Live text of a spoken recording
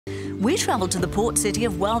We travelled to the port city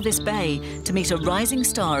of Walvis Bay to meet a rising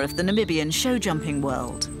star of the Namibian showjumping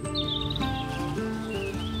world.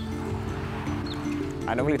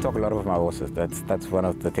 I normally talk a lot with my horses. That's one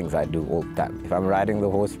of the things I do all the time. If I'm riding the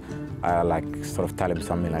horse, I sort of tell him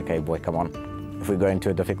something like, hey boy, come on. If we go into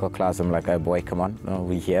a difficult class, I'm like, hey boy, come on, no,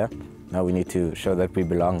 we're here. No, we need to show that we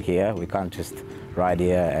belong here. We can't just ride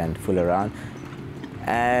here and fool around.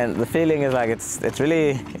 And the feeling is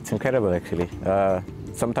it's incredible actually.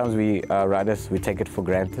 Sometimes we riders, we take it for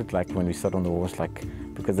granted, like when we sit on the horse,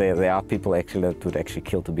 because there are people actually that would actually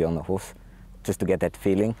kill to be on the horse, just to get that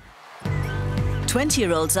feeling.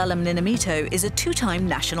 20-year-old Salom Nghinamito is a two-time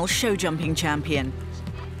national showjumping champion.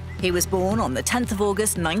 He was born on the 10th of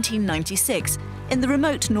August 1996 in the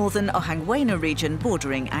remote northern Ohangwena region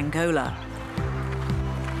bordering Angola.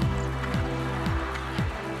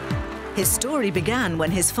 His story began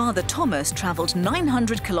when his father Thomas travelled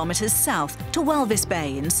 900 kilometres south to Walvis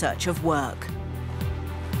Bay in search of work.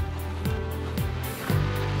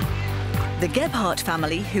 The Gebhardt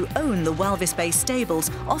family, who own the Walvis Bay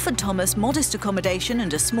stables, offered Thomas modest accommodation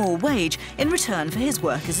and a small wage in return for his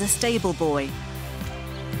work as a stable boy.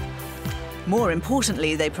 More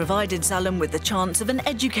importantly, they provided Salom with the chance of an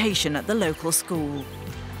education at the local school.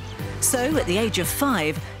 So, at the age of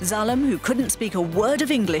 5, Salom, who couldn't speak a word of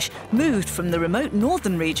English, moved from the remote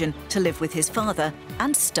northern region to live with his father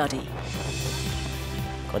and study.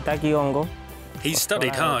 He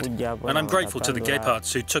studied hard, and I'm grateful to the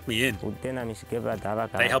Gebhardts who took me in.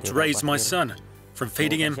 They helped raise my son, from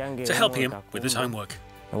feeding him to helping him with his homework.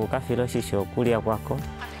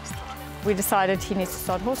 We decided he needs to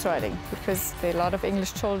start horse riding because there are a lot of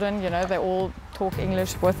English children, they all talk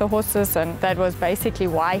English with the horses, and that was basically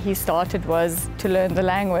why he started, was to learn the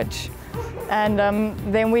language. And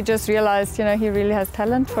then we just realized, he really has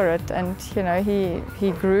talent for it, and,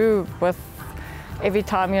 he grew with every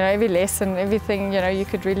time, every lesson, everything, you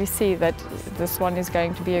could really see that this one is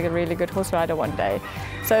going to be a really good horse rider one day.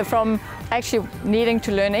 So from actually needing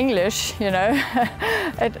to learn English,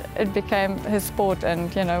 it became his sport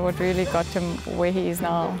and, what really got him where he is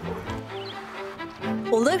now.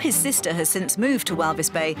 Although his sister has since moved to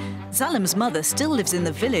Walvis Bay, Salom's mother still lives in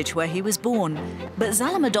the village where he was born. But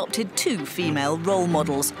Salom adopted 2 female role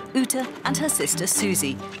models, Ute and her sister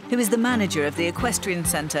Susie, who is the manager of the Equestrian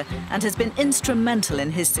Centre and has been instrumental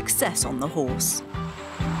in his success on the horse.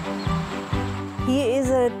 He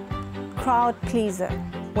is a crowd pleaser.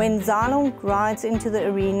 When Salom rides into the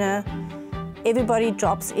arena, everybody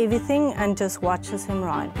drops everything and just watches him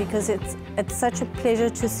ride, because it's such a pleasure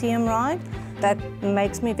to see him ride. That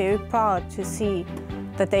makes me very proud to see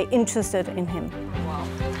that they're interested in him.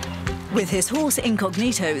 With his horse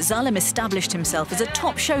Incognito, Salom established himself as a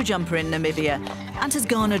top show jumper in Namibia and has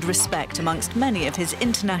garnered respect amongst many of his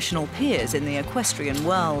international peers in the equestrian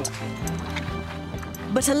world.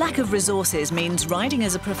 But a lack of resources means riding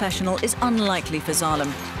as a professional is unlikely for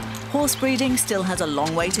Salom. Horse breeding still has a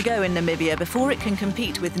long way to go in Namibia before it can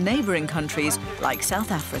compete with neighbouring countries like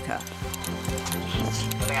South Africa.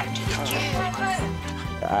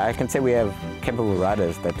 I can say we have capable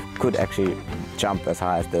riders that could actually jump as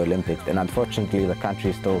high as the Olympics, and unfortunately the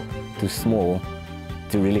country is still too small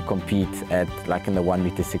to really compete at in the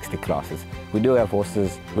 1.60 m classes. We do have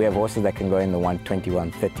horses. We have horses that can go in the 120,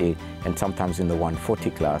 130, and sometimes in the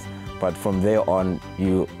 140 class. But from there on,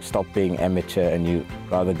 you stop being amateur and you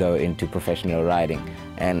rather go into professional riding.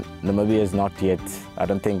 And Namibia is not yet, I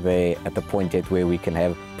don't think they're at the point yet where we can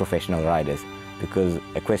have professional riders, because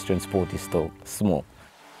equestrian sport is still small.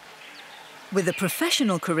 With a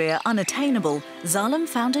professional career unattainable, Salom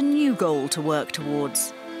found a new goal to work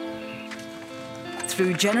towards.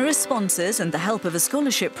 Through generous sponsors and the help of a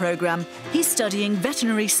scholarship programme, he's studying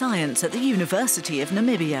veterinary science at the University of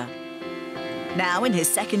Namibia. Now, in his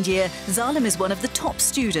 2nd year, Salom is one of the top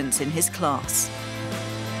students in his class.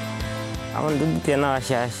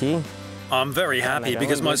 I'm very happy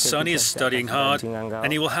because my son is studying hard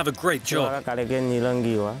and he will have a great job.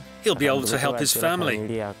 He'll be able to help his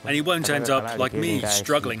family and he won't end up like me,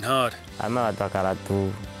 struggling hard.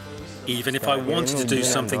 Even if I wanted to do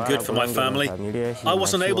something good for my family, I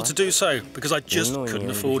wasn't able to do so because I just couldn't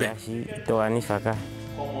afford it.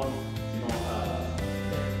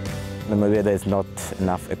 Namibia, there's not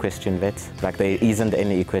enough equestrian vets. There isn't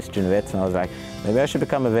any equestrian vets, and I was like, maybe I should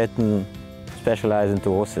become a vet and specialize into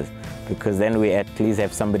horses, because then we at least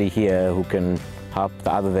have somebody here who can help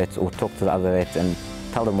the other vets or talk to the other vets and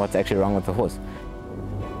tell them what's actually wrong with the horse.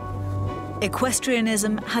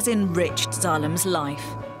 Equestrianism has enriched Salom's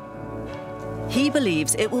life. He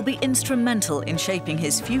believes it will be instrumental in shaping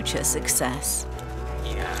his future success.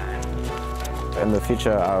 In the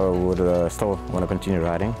future, I would still want to continue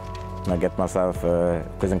riding. Get myself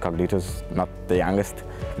Equestrian Incognito's not the youngest,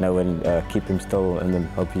 and keep him still, and then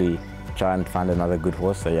hopefully try and find another good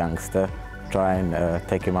horse, a youngster, try and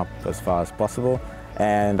take him up as far as possible.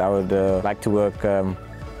 And I would like to work,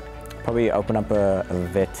 probably open up a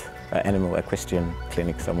vet, animal equestrian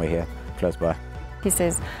clinic somewhere here close by. He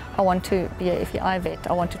says, I want to be a FEI vet.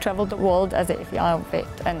 I want to travel the world as a FEI vet,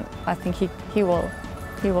 and I think he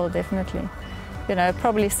will definitely.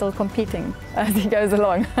 Probably still competing as he goes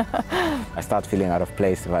along. I start feeling out of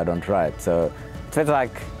place if I don't ride, so it feels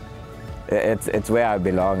like it's where I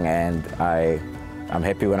belong, and I'm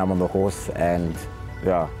happy when I'm on the horse, and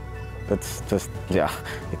yeah, it's just, yeah,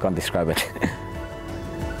 you can't describe it.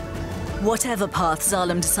 Whatever path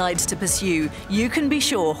Salom decides to pursue, you can be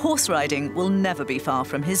sure horse riding will never be far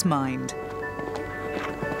from his mind.